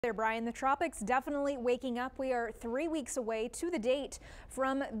There, Brian. The tropics definitely waking up. We are 3 weeks away to the date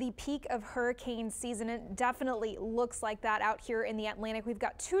from the peak of hurricane season. It definitely looks like that out here in the Atlantic. We've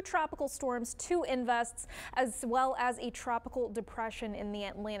got 2 tropical storms, 2 invests, as well as a tropical depression in the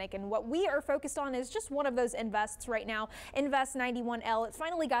Atlantic. And what we are focused on is just one of those invests right now, Invest 91L. It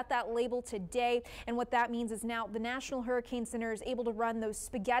finally got that label today. And what that means is now the National Hurricane Center is able to run those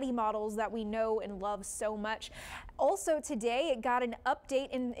spaghetti models that we know and love so much. Also today, it got an update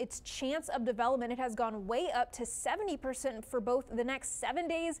in its chance of development. It has gone way up to 70% for both the next 7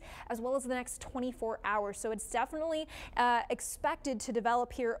 days as well as the next 24 hours. So it's definitely expected to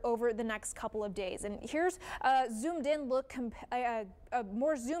develop here over the next couple of days. And here's a zoomed in look, a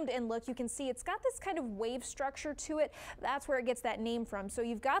more zoomed in look. You can see it's got this kind of wave structure to it. That's where it gets that name from. So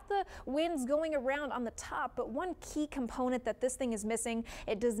you've got the winds going around on the top, but one key component that this thing is missing,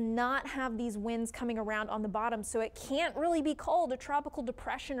 it does not have these winds coming around on the bottom. So it can't really be called a tropical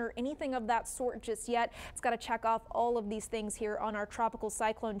depression or anything of that sort just yet. It's got to check off all of these things here on our tropical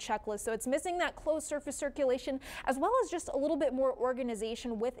cyclone checklist. So it's missing that closed surface circulation as well as just a little bit more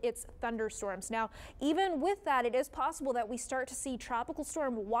organization with its thunderstorms. Now, even with that, it is possible that we start to see tropical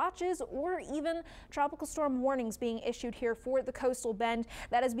storm watches or even tropical storm warnings being issued here for the coastal bend.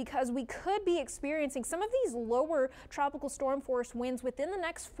 That is because we could be experiencing some of these lower tropical storm force winds within the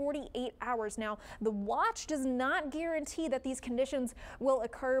next 48 hours. Now, the watch does not guarantee that these conditions will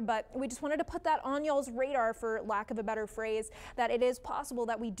occur, but we just wanted to put that on y'all's radar, for lack of a better phrase, that it is possible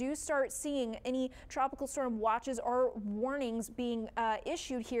that we do start seeing any tropical storm watches or warnings being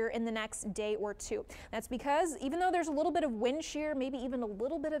issued here in the next day or two. That's because even though there's a little bit of wind shear, maybe even a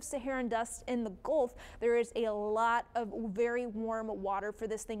little bit of Saharan dust in the Gulf, there is a lot of very warm water for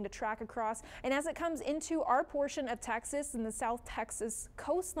this thing to track across. And as it comes into our portion of Texas and the South Texas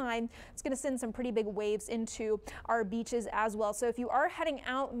coastline, it's going to send some pretty big waves into our beaches as well. So if you are heading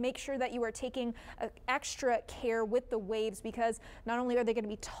out, make sure that you are taking extra care with the waves, because not only are they going to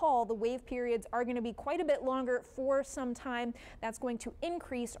be tall, the wave periods are going to be quite a bit longer for some time. That's going to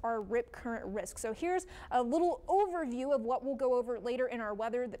increase our rip current risk. So here's a little overview of what we'll go over later in our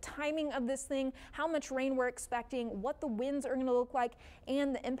weather, the timing of this thing, how much rain we're expecting, what the winds are going to look like,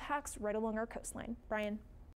 and the impacts right along our coastline. Brian.